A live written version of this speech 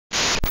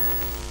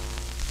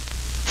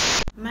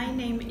My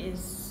name is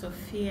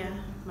Sofia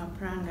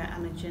Mapuranga.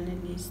 I'm a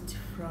journalist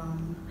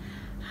from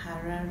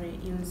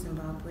Harare in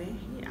Zimbabwe.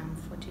 I'm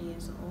 40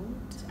 years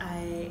old.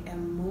 I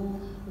am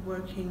more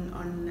working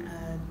on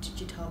a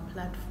digital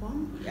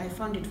platform. I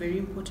found it very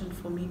important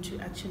for me to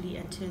actually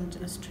attend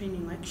this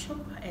training workshop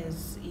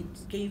as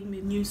it gave me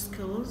new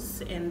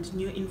skills and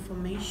new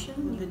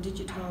information. The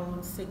digital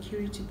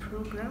security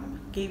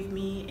program gave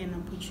me an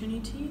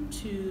opportunity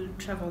to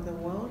travel the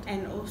world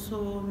and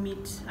also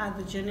meet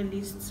other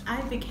journalists.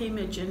 I became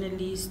a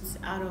journalist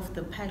out of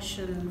the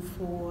passion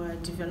for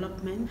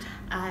development.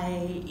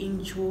 I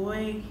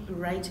enjoy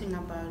writing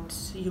about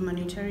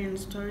humanitarian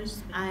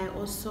stories. I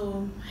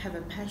also have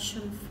a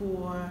passion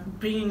for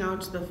bringing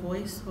out the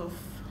voice of,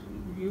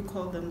 you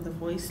call them the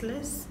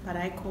voiceless, but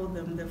I call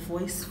them the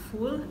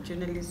voiceful.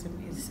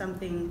 Journalism is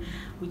something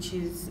which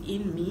is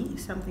in me,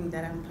 something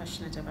that I'm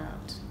passionate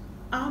about.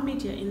 Our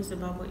media in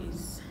Zimbabwe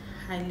is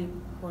highly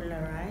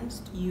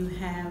polarized. You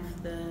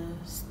have the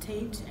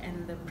state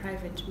and the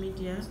private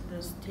media.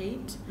 The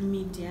state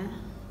media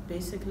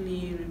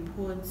basically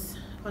reports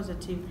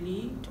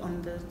positively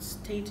on the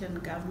state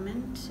and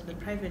government. The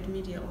private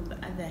media, on the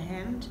other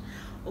hand,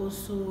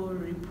 also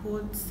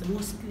reports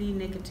mostly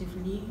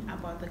negatively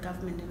about the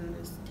government and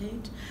the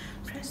state.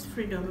 Press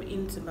freedom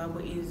in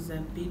Zimbabwe is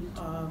a bit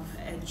of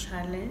a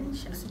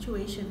challenge. The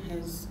situation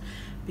has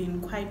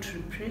been quite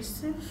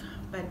repressive,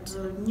 but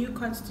the new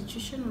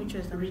constitution, which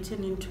was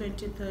written in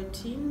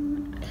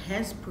 2013,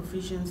 has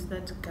provisions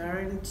that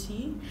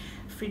guarantee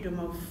freedom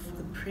of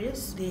the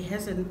press. There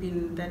hasn't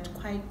been that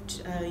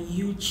quite a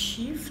huge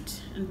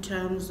shift in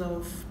terms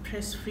of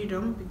press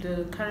freedom.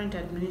 The current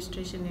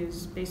administration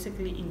is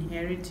basically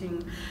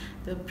inheriting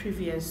the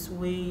previous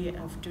way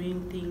of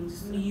doing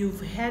things.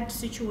 You've had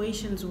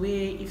situations where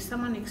if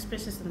someone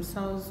expresses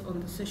themselves on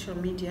the social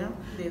media,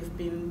 they've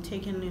been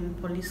taken in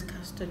police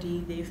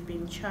custody, they've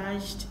been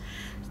charged.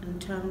 In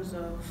terms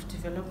of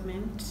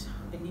development,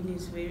 Benin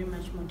is very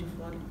much more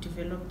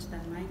developed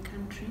than my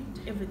country.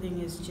 Everything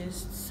is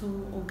just so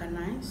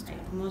organized.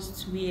 The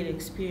most weird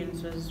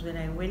experience was when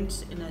I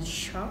went in a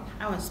shop.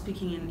 I was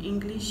speaking in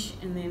English,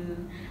 and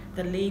then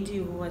the lady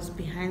who was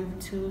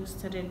behind the till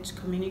started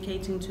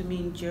communicating to me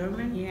in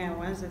German. I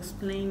was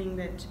explaining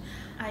that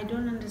I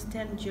don't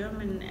understand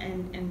German,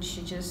 and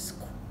she just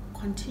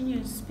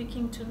continued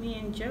speaking to me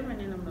in German,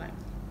 and I'm like,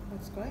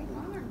 what's going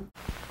on?